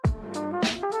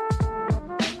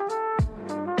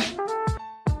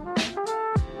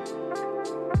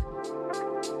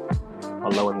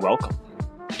Hello and welcome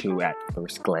to At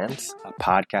First Glance, a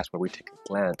podcast where we take a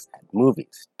glance at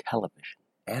movies, television,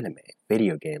 anime,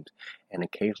 video games, and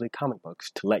occasionally comic books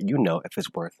to let you know if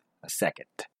it's worth a second.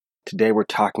 Today we're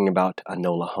talking about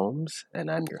Enola Holmes,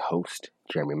 and I'm your host,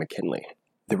 Jeremy McKinley.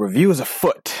 The review is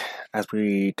afoot as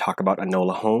we talk about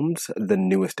Enola Holmes, the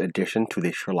newest addition to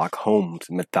the Sherlock Holmes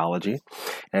mythology,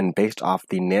 and based off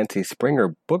the Nancy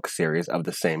Springer book series of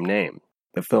the same name.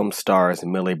 The film stars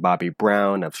Millie Bobby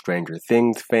Brown of Stranger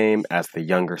Things fame as the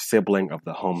younger sibling of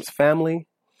the Holmes family,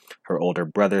 her older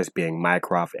brothers being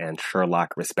Mycroft and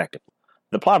Sherlock respectively.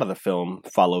 The plot of the film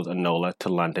follows Enola to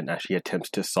London as she attempts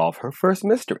to solve her first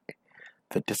mystery,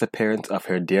 the disappearance of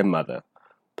her dear mother,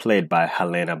 played by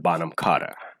Helena Bonham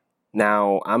Carter.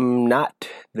 Now, I'm not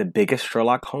the biggest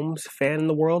Sherlock Holmes fan in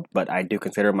the world, but I do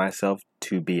consider myself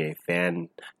to be a fan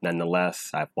nonetheless.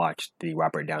 I've watched the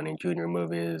Robert Downey Jr.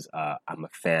 movies. I'm a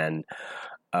fan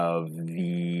of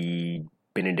the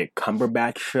Benedict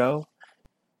Cumberbatch show.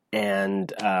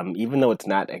 And even though it's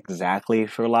not exactly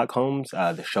Sherlock Holmes,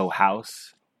 the show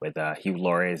House with Hugh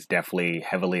Laurie is definitely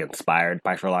heavily inspired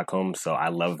by Sherlock Holmes. So I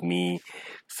love me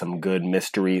some good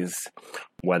mysteries,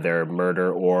 whether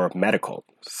murder or medical.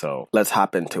 So let's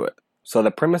hop into it. So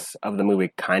the premise of the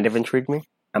movie kind of intrigued me.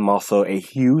 I'm also a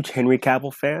huge Henry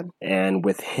Cavill fan, and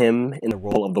with him in the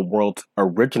role of the world's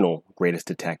original greatest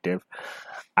detective,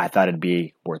 I thought it'd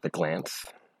be worth a glance.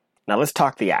 Now let's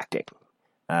talk the acting.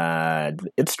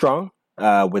 It's strong,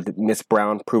 with Miss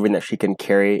Brown proving that she can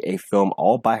carry a film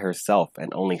all by herself at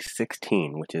only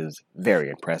 16, which is very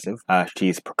impressive.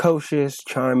 She's precocious,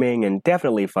 charming, and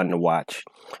definitely fun to watch.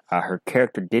 Her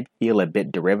character did feel a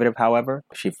bit derivative, however.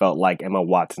 She felt like Emma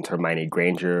Watson's Hermione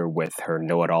Granger with her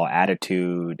know-it-all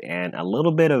attitude, and a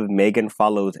little bit of Megan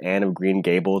Follows Anne of Green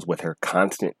Gables with her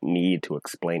constant need to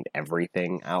explain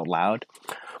everything out loud.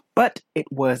 But it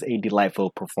was a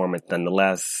delightful performance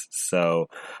nonetheless, so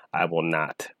I will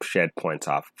not shed points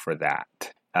off for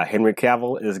that. Henry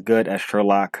Cavill is good as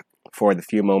Sherlock for the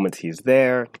few moments he's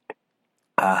there.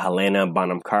 Helena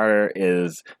Bonham Carter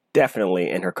is definitely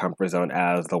in her comfort zone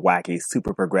as the wacky,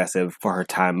 super progressive, for her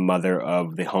time mother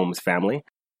of the Holmes family.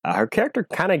 Her character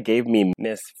kind of gave me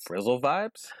Miss Frizzle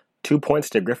vibes. 2 points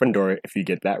to Gryffindor if you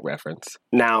get that reference.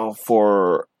 Now,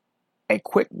 for a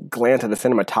quick glance at the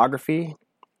cinematography,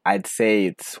 I'd say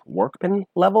it's workman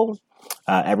level.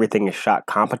 Everything is shot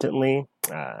competently.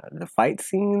 The fight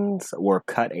scenes were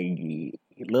cut a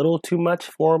little too much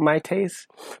for my taste,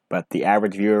 but the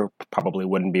average viewer probably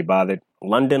wouldn't be bothered.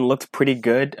 London looks pretty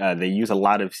good. They use a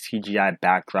lot of CGI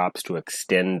backdrops to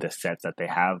extend the sets that they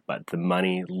have, but the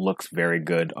money looks very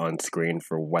good on screen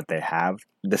for what they have.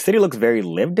 The city looks very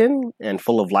lived in and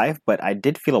full of life, but I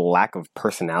did feel a lack of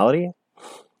personality.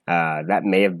 That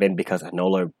may have been because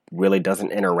Enola really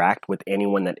doesn't interact with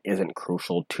anyone that isn't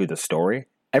crucial to the story.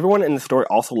 Everyone in the story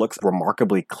also looks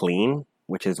remarkably clean,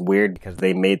 which is weird because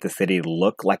they made the city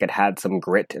look like it had some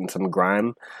grit and some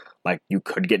grime. Like you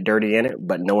could get dirty in it,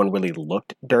 but no one really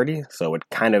looked dirty. So it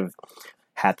kind of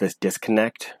had this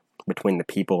disconnect between the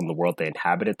people and the world they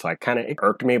inhabited. So it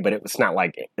irked me, but it's not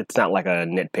like a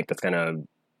nitpick that's going to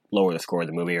lower the score of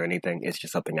the movie or anything. It's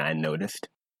just something I noticed.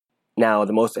 Now,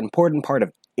 the most important part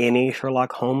of any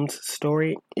Sherlock Holmes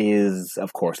story is,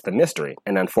 of course, the mystery.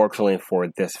 And unfortunately for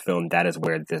this film, that is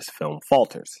where this film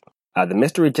falters. The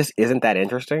mystery just isn't that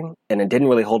interesting, and it didn't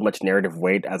really hold much narrative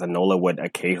weight as Enola would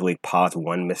occasionally pause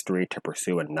one mystery to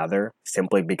pursue another,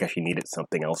 simply because she needed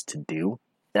something else to do.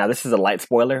 Now, this is a light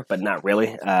spoiler, but not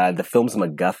really. The film's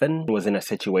MacGuffin was in a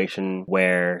situation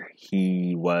where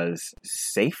he was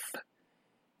safe,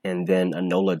 and then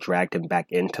Enola dragged him back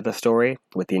into the story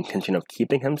with the intention of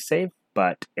keeping him safe,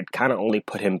 but it kind of only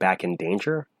put him back in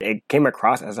danger. It came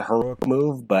across as a heroic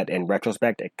move, but in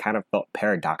retrospect, it kind of felt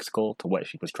paradoxical to what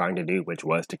she was trying to do, which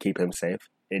was to keep him safe.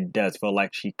 It does feel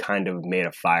like she kind of made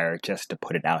a fire just to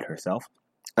put it out herself.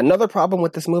 Another problem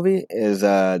with this movie is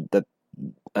that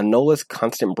Enola's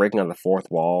constant breaking of the fourth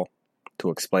wall to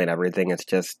explain everything is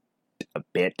just a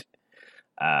bit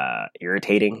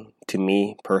irritating to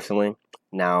me personally.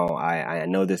 Now, I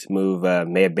know this move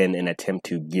may have been an attempt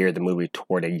to gear the movie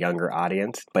toward a younger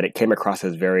audience, but it came across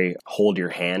as very hold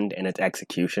your hand in its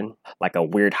execution, like a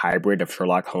weird hybrid of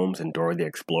Sherlock Holmes and Dora the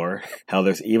Explorer. Hell,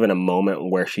 there's even a moment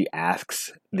where she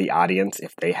asks the audience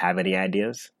if they have any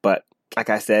ideas. But like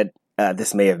I said,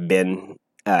 this may have been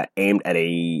aimed at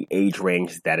a age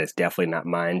range that is definitely not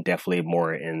mine. Definitely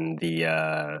more in the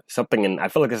I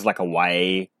feel like this is like a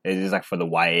YA. It is like for the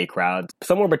YA crowd,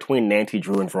 somewhere between Nancy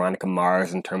Drew and Veronica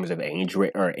Mars in terms of age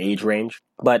range.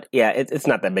 But yeah, it's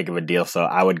not that big of a deal. So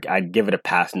I'd give it a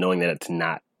pass, knowing that it's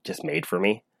not just made for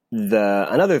me.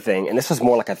 Another thing, and this was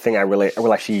more like a thing I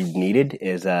realized she needed,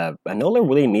 is Enola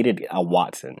really needed a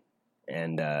Watson.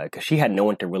 And because she had no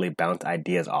one to really bounce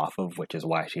ideas off of, which is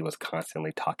why she was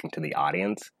constantly talking to the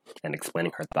audience and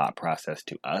explaining her thought process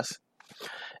to us.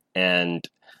 And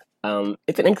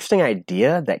it's an interesting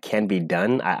idea that can be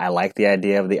done. I like the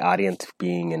idea of the audience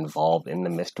being involved in the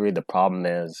mystery. The problem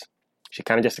is she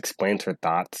kind of just explains her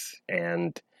thoughts,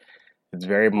 and it's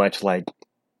very much like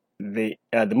the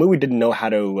movie didn't know how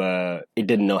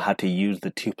to use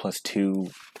the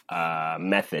 2+2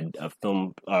 method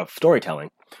of storytelling,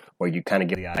 where you kind of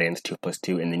give the audience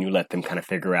 2+2 and then you let them kind of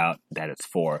figure out that it's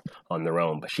 4 on their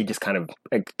own. But she just kind of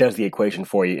does the equation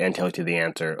for you and tells you the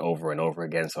answer over and over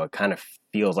again. So it kind of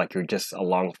feels like you're just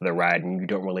along for the ride and you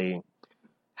don't really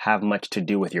have much to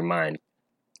do with your mind.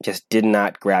 Just did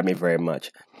not grab me very much.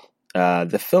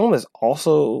 The film is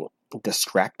also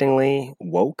distractingly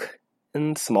woke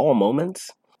in small moments.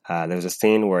 There's a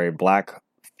scene where a black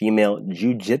female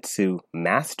jujitsu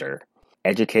master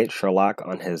educates Sherlock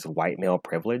on his white male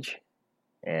privilege.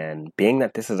 And being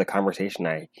that this is a conversation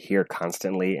I hear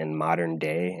constantly in modern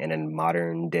day and in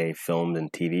modern day films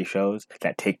and TV shows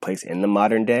that take place in the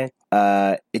modern day,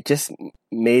 it just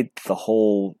made the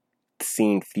whole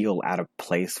scene feel out of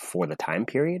place for the time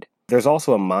period. There's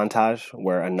also a montage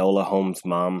where Enola Holmes'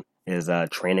 mom is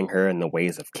training her in the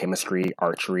ways of chemistry,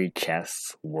 archery,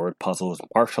 chess, word puzzles,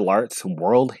 martial arts,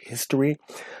 world history.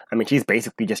 I mean, she's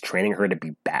basically just training her to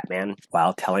be Batman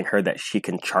while telling her that she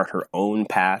can chart her own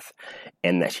path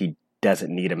and that she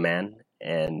doesn't need a man.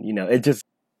 And,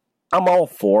 I'm all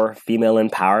for female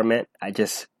empowerment. I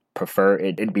just prefer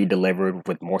it be delivered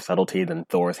with more subtlety than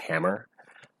Thor's hammer.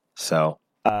 So,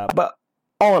 but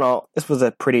all in all, this was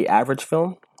a pretty average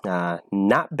film.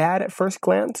 Not bad at first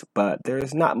glance, but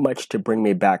there's not much to bring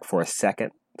me back for a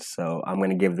second. So I'm going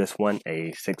to give this one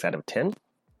a 6 out of 10.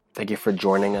 Thank you for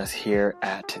joining us here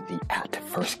at the At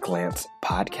First Glance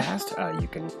podcast. You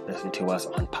can listen to us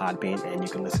on Podbean and you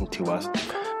can listen to us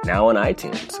now on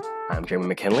iTunes. I'm Jeremy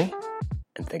McKinley,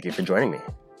 and thank you for joining me.